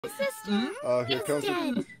sister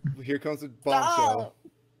Here comes the bombshell.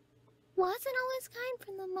 wasn't always kind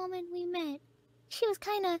from the moment we met. She was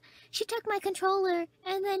she took my controller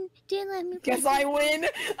and then didn't let me play. Guess I win.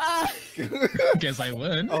 Guess I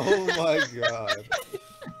win. Oh my god.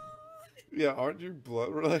 Yeah, aren't you blood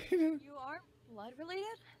related? You aren't blood related?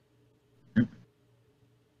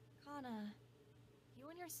 Kana, you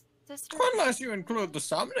and your sister. Unless you include the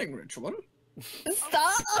summoning ritual.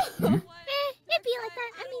 Stop! It'd be like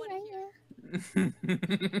that. I mean, right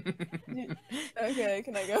now. Okay,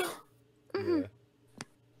 can I go? Yeah.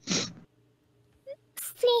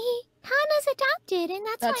 See, Hana's adopted, and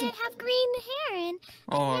that's why I have green hair. And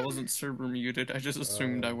Oh, I wasn't server muted. I just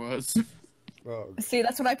assumed I was. Oh. See,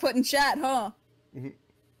 that's what I put in chat, huh? No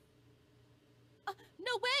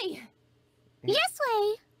way! yes,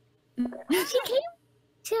 way. She came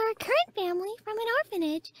to her current family from an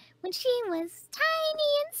orphanage when she was tiny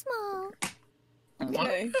and small.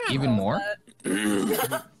 Okay. Even more? You and her had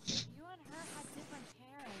different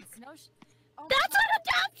parents. No, That's what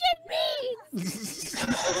adoption means.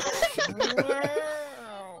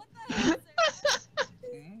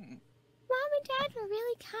 Mom and Dad were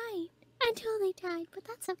really kind until they died, but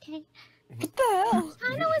that's okay. What the hell?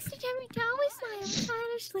 Hana was determined to always smile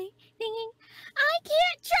childishly, thinking, I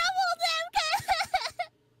can't trouble them!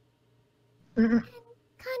 And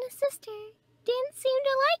Kana's sister didn't seem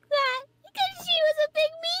to like that, because she was a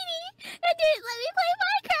big meanie and didn't let me play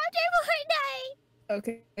Minecraft or Fortnite!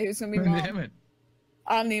 Okay, who's gonna be mom? Damn it.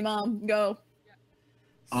 Omni mom, go.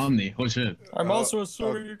 Omni, oh shit. I'm also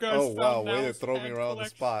assuming you guys. Oh wow, found way to Nell's throw me hand around the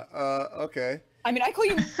collection. spot. Okay. I mean, I call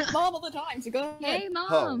you mom all the time, so go ahead. Hey, Mom!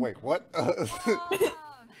 Oh, wait, what?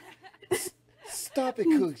 Stop it,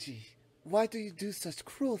 Kuchi. Why do you do such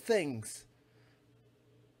cruel things?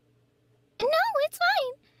 No, it's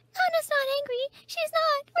fine. Hana's not angry. She's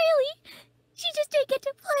not, really. She just didn't get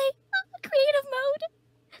to play creative mode.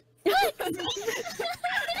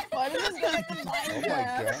 Why did this go like a Oh my Minecraft?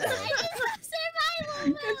 god. I just love survival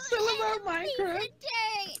mode. It's still about Minecraft.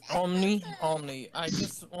 Omni, I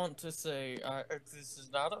just want to say, this is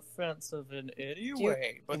not offensive in any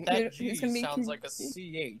way, but that Who's G gonna be sounds like a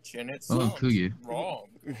Kugi? CH, and it Oh, sounds Kugi. wrong.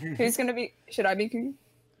 Who's gonna be? Should I be? Kugi?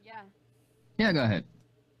 Yeah. Yeah, go ahead.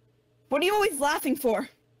 What are you always laughing for?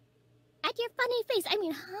 At your funny face. I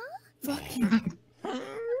mean, huh? Fuck you.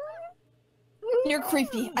 You're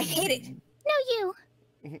creepy. I hate it. No,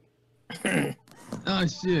 you. Oh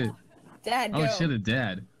shit. Dad, go. Oh shit, a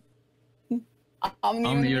dad.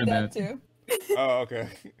 Omni, you're you're dad dad. too. Oh, okay.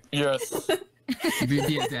 Yes. Be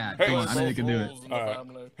a dad. Come on, I know you can do it.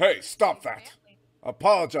 Alright. Hey, stop that.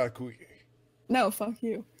 Apologize, Kuchi. No, fuck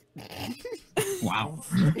you. Wow.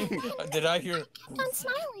 Did I hear? Kept on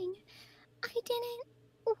smiling. I didn't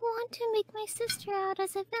want to make my sister out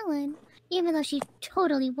as a villain, even though she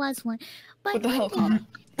totally was one. But What the hell, one Connor?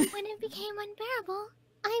 day, when it became unbearable,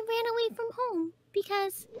 I ran away from home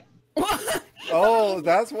because Oh,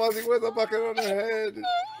 that's why she with a bucket on her head.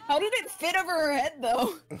 How did it fit over her head,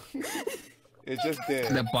 though? It just did.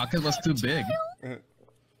 The bucket was too big. And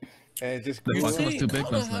it just The grew bucket up. was too big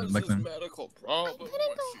Anna back has then. this medical problem couldn't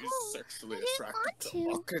when go she's home. sexually I didn't attracted want to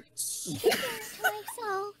to. buckets. thinking to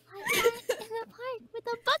myself, I sat in the park with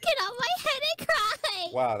a bucket on my head and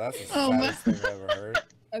cried. Wow, that's the Oh, saddest thing I've ever heard.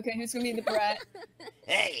 Okay, who's gonna be the brat?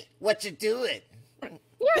 Hey, what you doing? You're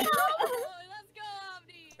Let's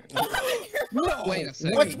go, Omni! Wait a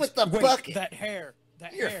second. What's with the Wait, bucket? that hair.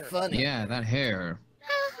 That You're hair. funny. Yeah, that hair.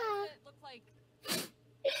 haha. It looked like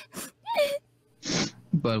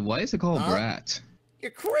But why is it called Huh? Brat?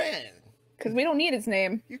 You're crying. Because we don't need his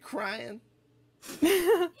name. You crying?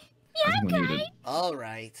 Yeah, I'm gonna need guy. it. All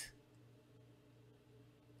right.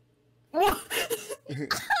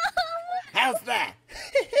 How's that?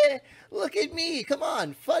 Look at me. Come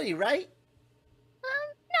on. Funny, right?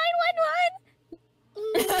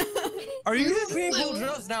 911. Are you people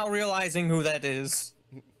just now realizing who that is?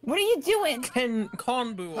 What are you doing? Ken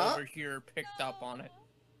Konbu Huh? over here picked up on it.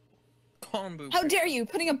 Konbu. How dare you,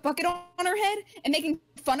 putting a bucket on her head and making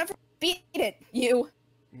fun of her? Beat it, you.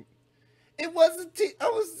 It wasn't. I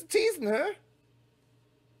was teasing her.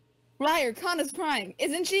 Liar, Kana's crying,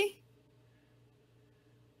 isn't she?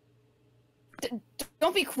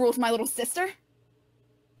 Don't be cruel to my little sister.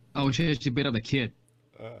 Oh shit, she beat up a kid.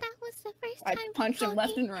 That was the first I time he punched him called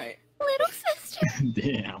left me and right. little sister.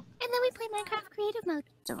 Damn. And then we played Minecraft creative mode.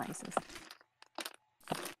 Devices.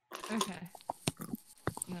 okay.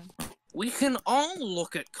 We can all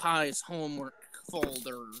look at Kai's homework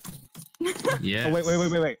folder. Yeah.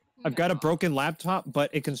 Oh, wait. I've got a broken laptop,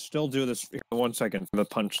 but it can still do this. Here, 1 second for the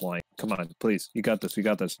punchline. Come on, please. You got this. You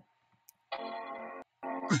got this.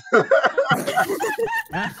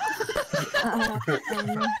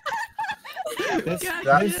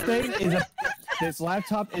 This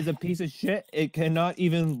laptop is a piece of shit. It cannot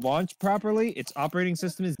even launch properly. Its operating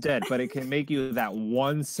system is dead, but it can make you that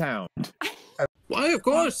one sound. Why, of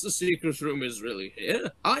course, the secret room is really here.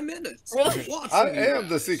 I'm in it. Really? I am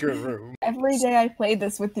the secret room. Every day I play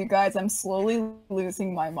this with you guys, I'm slowly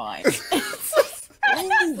losing my mind.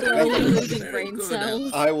 Brain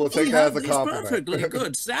cells. I will take that as a compliment. Perfectly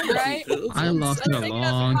good sanity Right? pills. I lost it a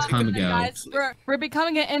long time ago. Guys, we're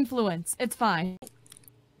becoming an influence. It's fine.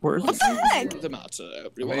 What the heck? The matter, I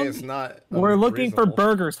everyone. mean, it's not. We're looking for unreasonable.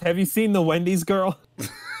 burgers. Have you seen the Wendy's girl?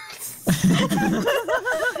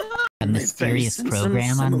 A mysterious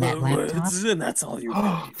program on that laptop? And that's all you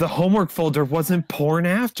get. The homework folder wasn't porn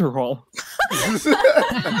after all.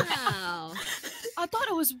 Wow. I thought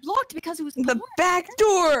it was blocked because it was The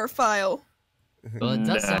backdoor file. Well, it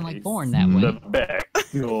does sound like porn that way. The back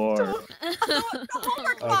door. the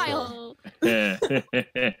homework file.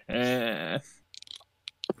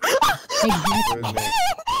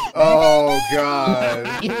 Oh god.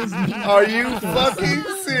 Are you fucking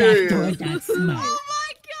serious? Oh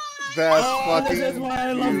That's This is fucking why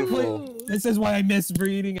I love beautiful. This is why I miss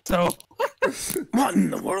reading. So What in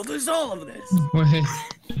the world is all of this? Wait.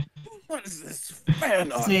 What is this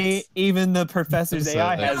fan art? see, even the professor's That's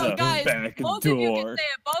AI a- has Oh, a guys, back both of you can door. say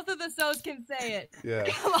it. Both of the so's can say it. Yeah.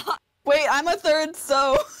 Come on. Wait, I'm a third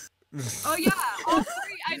so. Oh yeah, all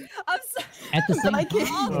three. I'm sorry. At the same I time,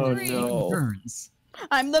 can't- Oh three. no. burns.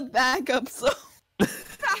 I'm the backup so.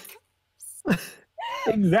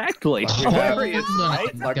 Exactly. Like we have- Hilarious,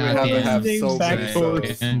 right? Like we have to have so many Backdoor.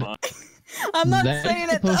 sodas. I'm not That's saying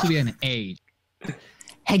it supposed though. to be an A.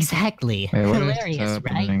 Exactly. Wait, what is Hilarious,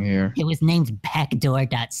 right? happening here? It was named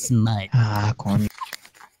backdoor.smut. Ah, corn.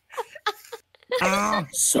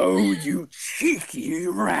 So you cheeky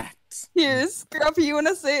rat. Here, Scruffy, you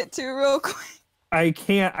wanna say it too real quick? I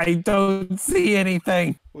can't. I don't see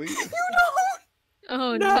anything. We, You don't!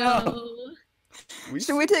 Oh No. no. we,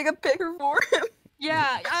 Should we take a picture for him?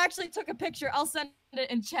 Yeah, I actually took a picture. I'll send it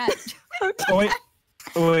in chat.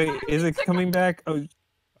 Oh, wait, is it coming back? Oh,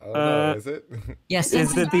 oh no, is it? Yes,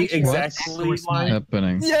 is it the exactly Backdoor one? smut.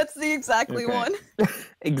 Happening. Yeah, it's the exactly Okay. one.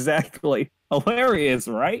 Exactly. Hilarious,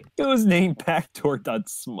 right? It was named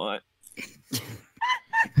backdoor.smut.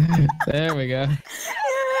 There we go.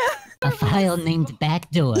 A file named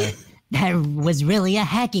backdoor. That was really a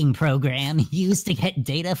hacking program used to get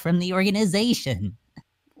data from the organization.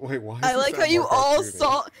 Wait, why? I does like it how sound you more all cartoony?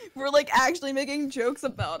 saw. We're like actually making jokes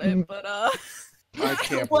about it, but I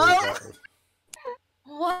can't believe Well- that.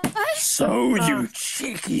 What? So you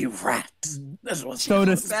cheeky rat. This was So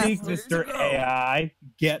to Bastard. speak, Mr. AI,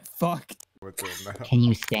 get fucked. What's it now? Can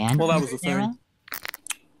you stand? Well, that was the Sarah? thing.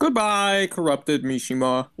 Goodbye, corrupted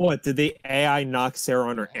Mishima. What, did the AI knock Sarah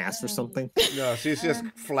on her ass or something? No, she's just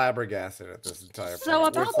flabbergasted at this entire So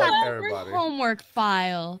point. about Just like that everybody. homework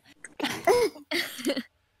file.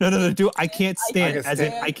 No, dude, I can't stand can as in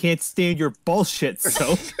stand- I can't stand your bullshit,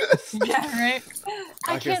 so Yeah, right.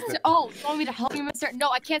 I I can can't. sta- Oh, you want me to help you, Mister? No,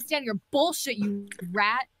 I can't stand your bullshit, you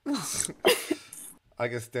rat. I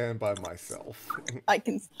can stand by myself. I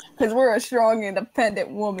can, because we're a strong, independent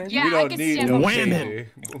woman. Yeah, we I don't can need stand no by baby.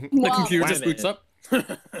 The Well, computer Wait a just boots minute.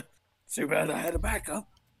 up. Too bad I had a backup.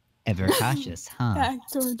 Ever cautious, huh?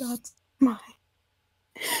 Backdoor dot my.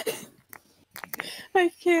 I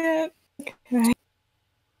can't.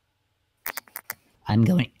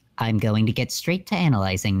 I'm going to get straight to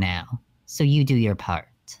analyzing now. So you do your part.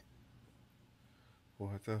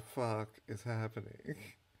 What the fuck is happening?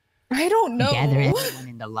 I don't know. Gather everyone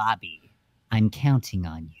in the lobby. I'm counting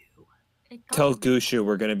on you. tell Gushu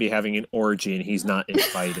we're gonna be having an orgy and he's not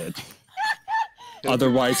invited.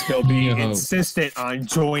 Otherwise, he'll be Yo. insistent on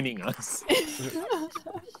joining us.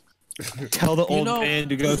 Tell the old know- man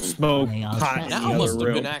to go smoke They all pot trust in That the Al other must have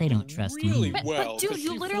room. been They acting don't trust me. really But, well. dude, 'cause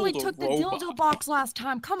you she literally pulled a took the robot. dildo box last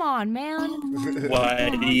time. Come on, man. Why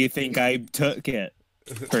do you think I took it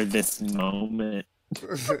for this moment?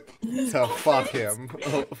 To fuck him.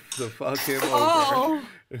 Oh, to fuck him over. Oh.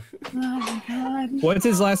 Oh my god. What's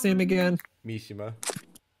his last name again? Mishima.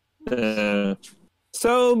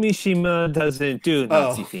 So Mishima doesn't do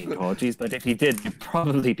Nazi Oh. themed orgies, but if he did, it'd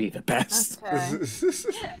probably be the best.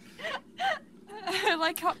 Okay. I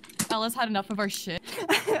like how Ella's had enough of our shit.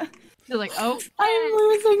 They're like, oh, I'm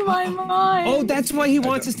losing my mind. Oh, that's why he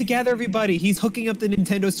wants us to gather everybody. He's hooking up the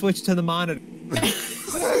Nintendo Switch to the monitor.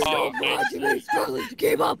 Oh, man.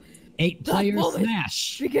 Eight player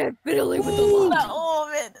smash. That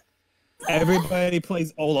woman. Everybody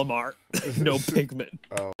plays Olimar. No pigment.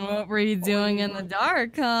 Oh. What were you doing in the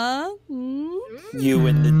dark, huh? Hmm? You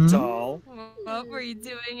and the doll. What were you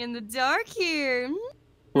doing in the dark here?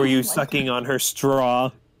 Were you sucking on her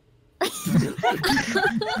straw?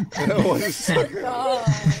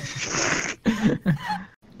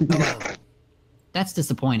 That's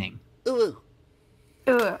disappointing. Ooh.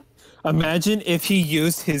 Imagine if he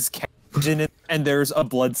used his engine and there's a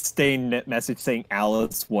bloodstained message saying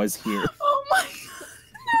Alice was here. Oh my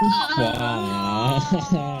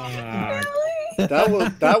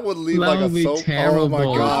That would leave like a soap. Oh my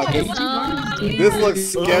god. This looks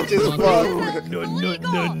sketchy as fuck.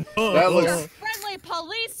 That looks. Friendly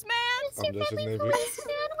policeman! I'm just a neighbor.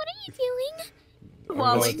 Policeman, what are you doing?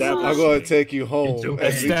 I'm going to take you home.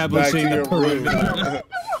 Establishing back to the your room.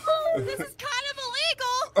 This is kind of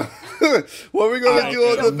illegal! What are we going to do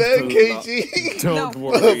on the bed, KG? Don't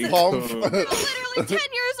worry. Pump. You're literally 10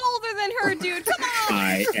 years older than her, dude. Come on!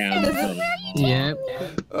 I am the... Yep.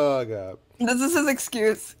 Oh god. This is his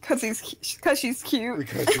excuse, cause she's cute.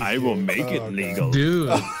 Because I will make it God. legal. Dude.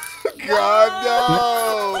 God,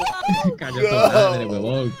 no! Cállate,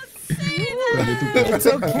 huevón. It's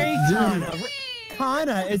okay, Kana.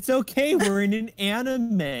 Kana, it's okay. We're in an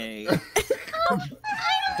anime.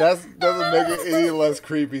 That doesn't make it any less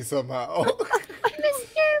creepy somehow.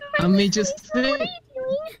 I mean, just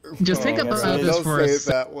think about this Don't for say a it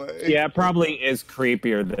second. that way. Yeah, it probably is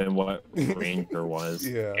creepier than what Ranger was.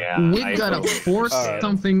 Yeah. We've got a Alright.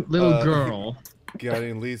 4-something little girl Got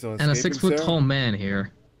any leads on and a escaping, 6-foot Sarah? tall man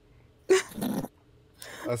here.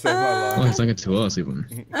 I said my Well, line. it's like it to us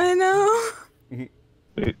even. I know.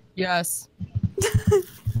 Yes.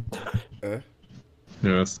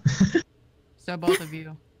 Yes. So both of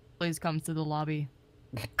you, please come to the lobby.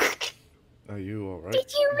 Are you alright?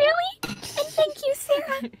 Did you really? And thank you,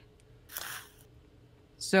 Sarah.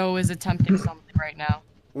 So is attempting something right now.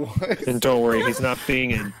 What? And don't worry, he's not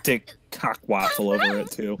being a dick cockwaffle over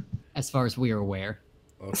it too. As far as we are aware.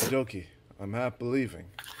 Okie dokie. I'm happy leaving.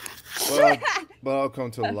 But I'll come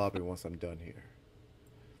to the lobby once I'm done here.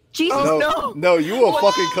 Jesus, No, you will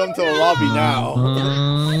fucking come to the lobby now.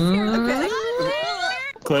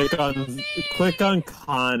 Click on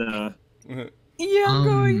Kana. Yeah, I'm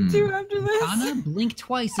going to after this. Kana, blink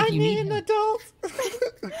twice if you need him. adult.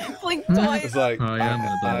 Blink twice. It's like, I am an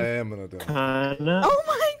adult. I am an adult. Kana. Oh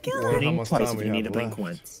my god. Wonder how Blink much twice time if we you need to have blink left.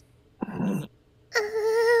 once.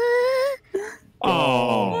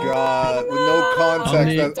 Oh god, with no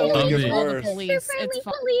context, that only gets Call the worse. police. Friendly It's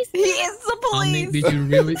fine. police. He is the Omni,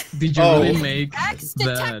 police. did you Oh. really make that?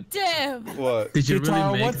 Ex-detective! What? Did you really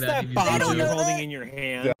Kitaro, make what's that if you bottle didn't you're do it? holding in your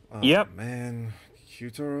hand? Yeah. Oh, Yep. Man,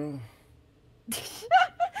 Kyutaro.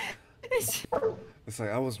 It's like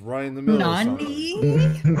I was right in the middle of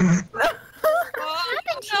something.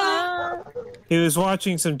 He was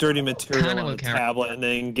watching some dirty material Kinda on a would count. tablet and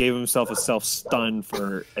then gave himself a self-stun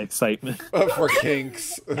for excitement. For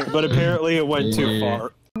kinks. But apparently it went too Yeah.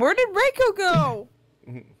 far. Where did Reiko go?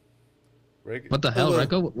 What the hell,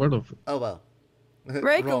 Reiko? Where the? Oh well.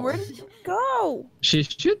 Reiko, Wrong. where did you go? She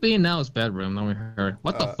should be in Now's bedroom, knowing her.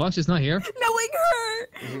 What the fuck? She's not here. Knowing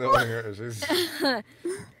her. No, here it is.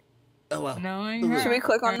 Oh well. Knowing her. Should we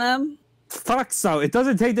click on them? Fuck so. It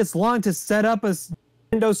doesn't take this long to set up a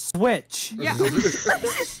Nintendo Switch. Yeah.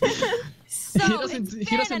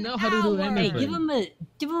 He doesn't know how to do Hey, anything.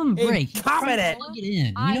 give him a break. Incompetent. Plug it in.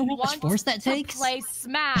 You know how much force that takes? Play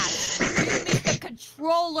Smash. Give me the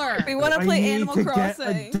controller. We want to I play need Animal to Crossing.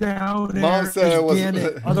 get a down Mom air, said it was- damn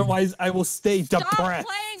it. Otherwise, I will stay Stop depressed.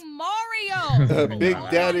 playing Mario. Big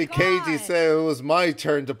Daddy God. KG said it was my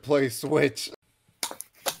turn to play Switch.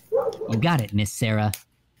 You got it, Miss Sarah.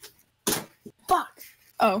 Fuck.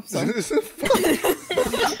 Oh, sorry.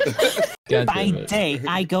 God By damn it. day,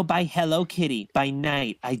 I go by Hello Kitty. By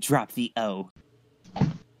night, I drop the O.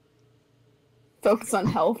 Focus on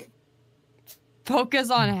health. Focus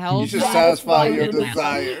on health. You should Yeah. satisfy your Yeah.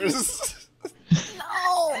 desires.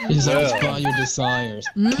 No. You satisfy your desires.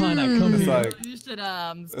 Kinda come It's here. like, You should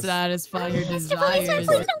satisfy your Police, desires. please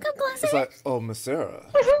don't come closer. it's like, oh, Miss Sarah,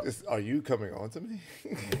 are you coming on to me?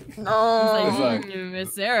 No. It's like-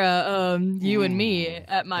 Miss Sarah, you and me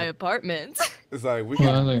at my apartment. It's like we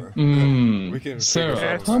Well, can. like, we can. Sarah,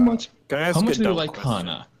 figure how something much? Can I ask How a much do you dumb like question?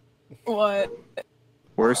 Kana? What?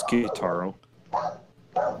 Where's Kitaro?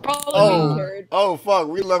 Oh, oh fuck,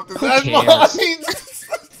 we left this as cares? behind.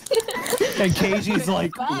 And KG's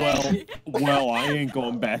like, well, I ain't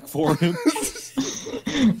going back for him.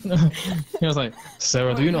 He was like,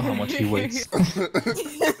 Sarah, do you know how much he weighs?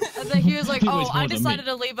 And then he was like, He "Oh, weighs more I than decided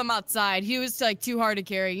me." to leave him outside. He was like too hard to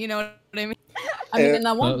carry. You know what I mean?" I mean, in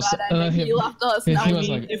that one bad ending, he left us. he Now was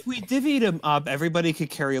we like- If we divvied him up, everybody could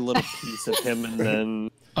carry a little piece of him, and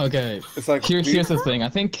then Okay, It's like here's the thing. I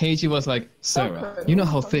think Keiji was like, Sarah, you know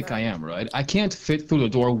how thick I am, right? I can't fit through the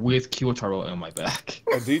door with Kyotaro on my back.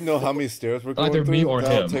 Do you know how many stairs we're going Either through? me or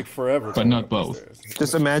That'll him, take forever. but to not go up the both. stairs.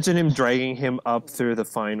 just imagine him dragging him up through the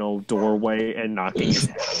final doorway and knocking his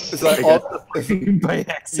head It's like by yeah,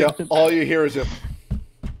 accident. all you hear is just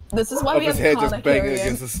This is why of we his have head Kana just banging carry him.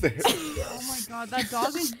 against the stairs. Oh my god, that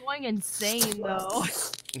dog is going insane though.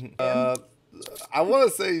 I want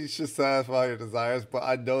to say you should satisfy your desires, but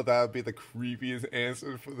I know that would be the creepiest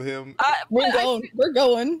answer for him. We're going. We're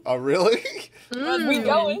going. Oh, really? We're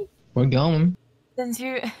going. We're going. Since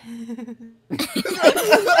you're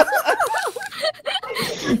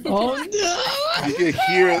Oh no! You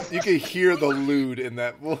can hear the lewd in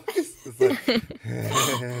that voice. It's like,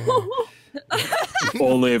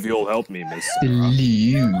 Only if you'll help me, Miss.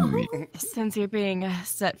 since you're being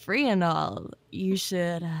set free and all, you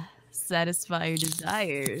should satisfy your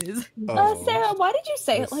desires. oh. Sarah, why did you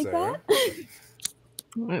say Yes, it like Sarah. that?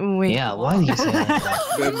 Wait, Yeah, why do you say that?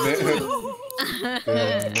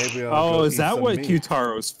 Then maybe I'll Oh, go is eat that some what meat.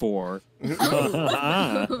 Q-Taro's for?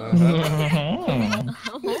 I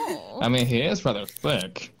mean, he is rather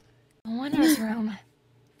thick. Winner's room.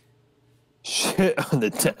 Shit on the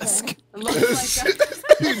desk. It looks like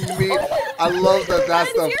Me, I love that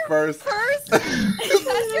that's the first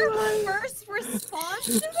that's your first response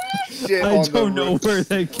to that? shit I on don't the know where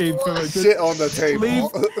that came from. shit on the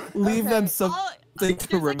table. Leave them something to There's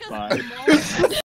like a reply. small